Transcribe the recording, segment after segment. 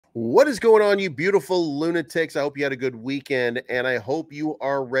What is going on, you beautiful lunatics? I hope you had a good weekend, and I hope you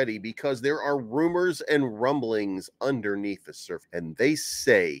are ready because there are rumors and rumblings underneath the surface, and they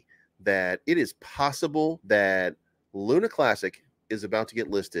say that it is possible that Luna Classic is about to get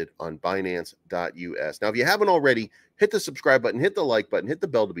listed on Binance.us. Now, if you haven't already, hit the subscribe button, hit the like button, hit the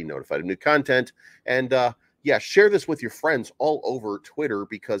bell to be notified of new content, and yeah, share this with your friends all over Twitter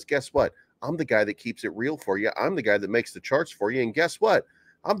because guess what? I'm the guy that keeps it real for you. I'm the guy that makes the charts for you, and guess what?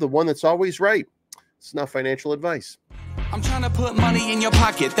 I'm the one that's always right. It's not financial advice. I'm trying to put money in your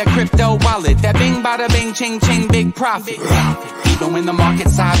pocket, that crypto wallet, that bing bada bing ching ching big profit. Even when the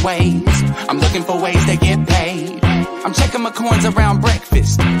market's sideways, I'm looking for ways to get paid. I'm checking my coins around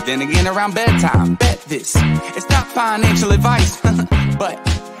breakfast, then again around bedtime. Bet this, it's not financial advice, but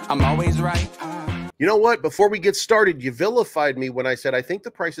I'm always right. You know what? Before we get started, you vilified me when I said I think the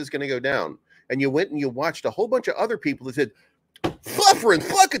price is going to go down. And you went and you watched a whole bunch of other people that said, fluffer and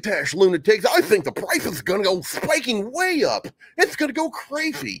fluckatash, lunatics. I think the price is going to go spiking way up. It's going to go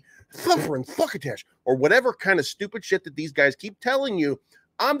crazy. Fluffer and fluckatash. Or whatever kind of stupid shit that these guys keep telling you.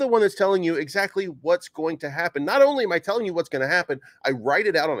 I'm the one that's telling you exactly what's going to happen. Not only am I telling you what's going to happen, I write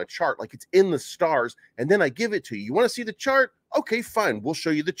it out on a chart like it's in the stars, and then I give it to you. You want to see the chart? Okay, fine. We'll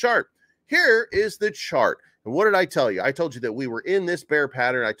show you the chart. Here is the chart. And what did I tell you? I told you that we were in this bear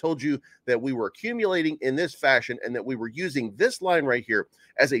pattern. I told you that we were accumulating in this fashion and that we were using this line right here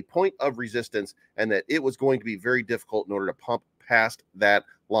as a point of resistance and that it was going to be very difficult in order to pump past that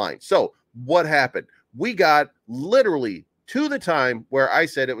line. So what happened? We got literally to the time where I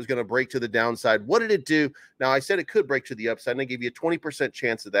said it was going to break to the downside. What did it do? Now, I said it could break to the upside, and I gave you a 20%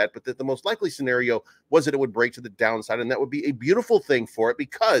 chance of that, but that the most likely scenario was that it would break to the downside, and that would be a beautiful thing for it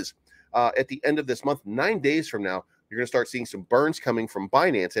because at the end of this month, 9 days from now, you're going to start seeing some burns coming from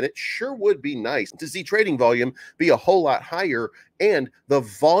Binance, and it sure would be nice to see trading volume be a whole lot higher and the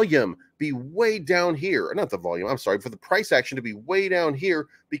volume be way down here. Or not the volume, I'm sorry, for the price action to be way down here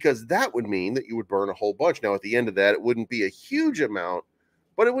because that would mean that you would burn a whole bunch. Now, at the end of that, it wouldn't be a huge amount,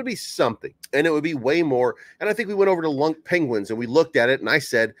 but it would be something, and it would be way more. And I think we went over to Lunc Penguins, and we looked at it, and I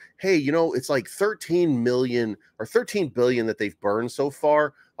said, hey, you know, it's like 13 million or 13 billion that they've burned so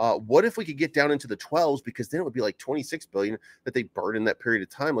far. What if we could get down into the 12s? Because then it would be like 26 billion that they burned in that period of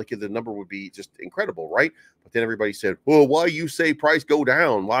time. Like the number would be just incredible, right? But then everybody said, well, why you say price go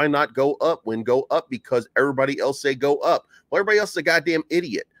down? Why not go up when go up? Because everybody else say go up. Well, everybody else is a goddamn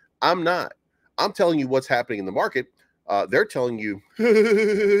idiot. I'm not. I'm telling you what's happening in the market. They're telling you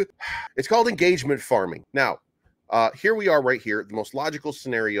it's called engagement farming. Now, here we are right here, the most logical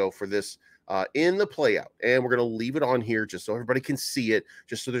scenario for this in the play out. And we're going to leave it on here just so everybody can see it,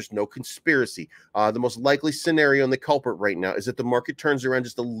 just so there's no conspiracy. The most likely scenario and the culprit right now is that the market turns around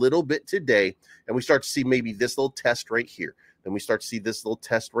just a little bit today, and we start to see maybe this little test right here. Then we start to see this little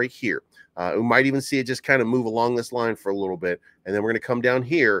test right here. We might even see it just kind of move along this line for a little bit. And then we're going to come down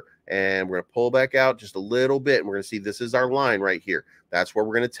here and we're going to pull back out just a little bit. And we're going to see this is our line right here. That's where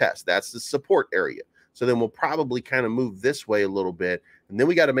we're going to test. That's the support area. So then we'll probably kind of move this way a little bit. And then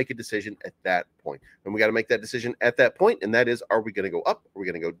we got to make a decision at that point. And we got to make that decision at that point. And that is, are we going to go up? Or are we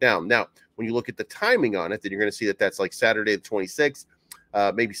going to go down? Now, when you look at the timing on it, then you're going to see that that's like Saturday the 26th.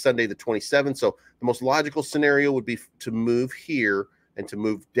 Maybe Sunday the 27th. So the most logical scenario would be to move here and to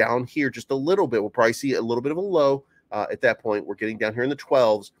move down here just a little bit. We'll probably see a little bit of a low at that point. We're getting down here in the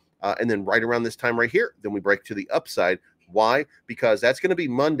 12s. And then right around this time right here, then we break to the upside. Why? Because that's going to be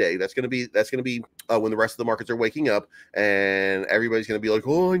Monday. That's going to be when the rest of the markets are waking up, and everybody's going to be like,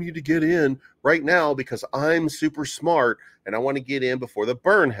 "Oh, I need to get in right now because I'm super smart and I want to get in before the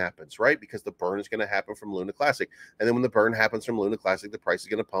burn happens." Right? Because the burn is going to happen from Luna Classic, and then when the burn happens from Luna Classic, the price is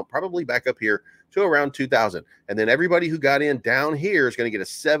going to pump probably back up here to around 2,000, and then everybody who got in down here is going to get a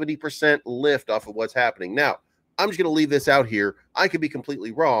 70% lift off of what's happening. Now, I'm just going to leave this out here. I could be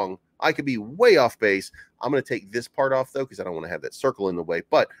completely wrong. I could be way off base. I'm going to take this part off, though, because I don't want to have that circle in the way.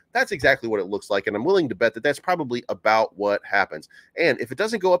 But that's exactly what it looks like, and I'm willing to bet that that's probably about what happens. And if it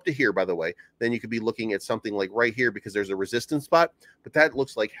doesn't go up to here, by the way, then you could be looking at something like right here because there's a resistance spot. But that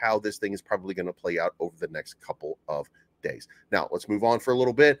looks like how this thing is probably going to play out over the next couple of days. Now, let's move on for a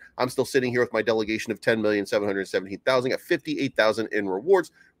little bit. I'm still sitting here with my delegation of 10,717,000. Got 58,000 in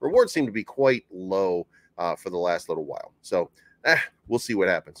rewards. Rewards seem to be quite low for the last little while. So we'll see what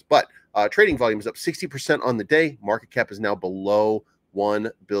happens. But trading volume is up 60% on the day. Market cap is now below $1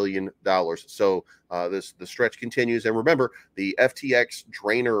 billion. So the stretch continues. And remember, the FTX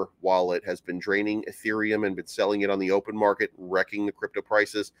drainer wallet has been draining Ethereum and been selling it on the open market, wrecking the crypto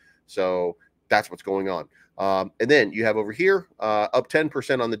prices. So That's what's going on. And then you have over here, up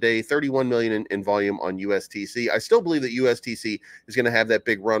 10% on the day, 31 million in volume on USTC. I still believe that USTC is going to have that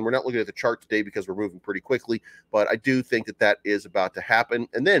big run. We're not looking at the chart today because we're moving pretty quickly, but I do think that that is about to happen.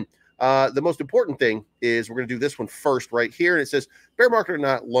 And then the most important thing is we're going to do this one first right here. And it says, bear market or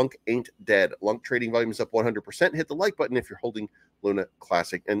not, Lunc ain't dead. Lunc trading volume is up 100%. Hit the like button if you're holding Luna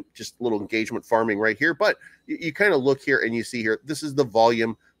Classic, and just a little engagement farming right here. But you kind of look here and you see here, this is the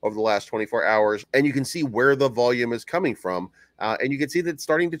volume over the last 24 hours, and you can see where the volume is coming from. And you can see that it's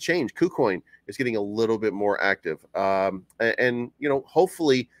starting to change. KuCoin is getting a little bit more active. And you know,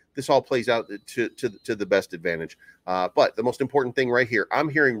 hopefully this all plays out to the best advantage. But the most important thing right here, I'm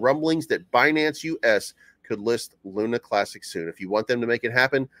hearing rumblings that Binance US could list Luna Classic soon. If you want them to make it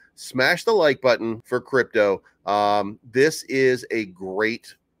happen, smash the like button for crypto. This is a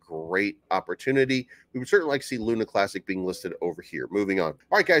great opportunity. We would certainly like to see Luna Classic being listed over here. Moving on.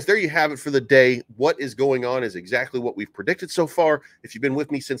 All right, guys, there you have it for the day. What is going on is exactly what we've predicted so far. If you've been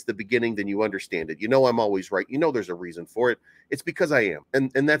with me since the beginning, then you understand it. You know I'm always right. You know there's a reason for it. It's because I am.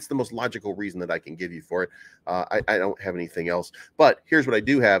 And that's the most logical reason that I can give you for it. I don't have anything else. But here's what I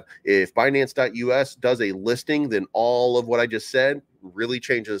do have. If Binance.us does a listing, then all of what I just said really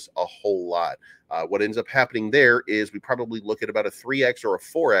changes a whole lot. What ends up happening there is we probably look at about a 3x or a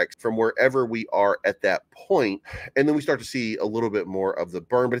 4x from wherever we are at that point, and then we start to see a little bit more of the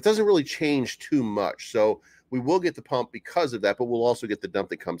burn, but it doesn't really change too much. So we will get the pump because of that, but we'll also get the dump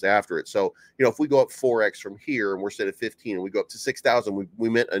that comes after it. So, you know, if we go up 4x from here and we're set at 15 and we go up to 6,000, we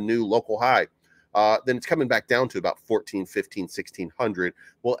met a new local high. Then it's coming back down to about 14, 15, 1,600.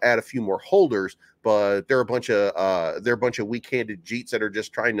 We'll add a few more holders, but they're a bunch of weak-handed Jeets that are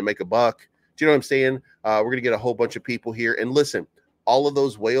just trying to make a buck. Do you know what I'm saying? We're going to get a whole bunch of people here. And listen, all of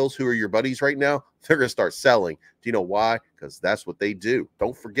those whales who are your buddies right now, they're going to start selling. Do you know why? Because that's what they do.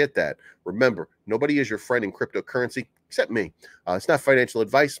 Don't forget that. Remember, nobody is your friend in cryptocurrency except me. It's not financial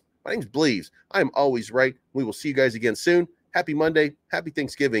advice. My name's Bleaves. I am always right. We will see you guys again soon. Happy Monday. Happy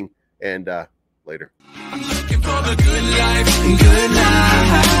Thanksgiving. And later. I'm looking for the good life.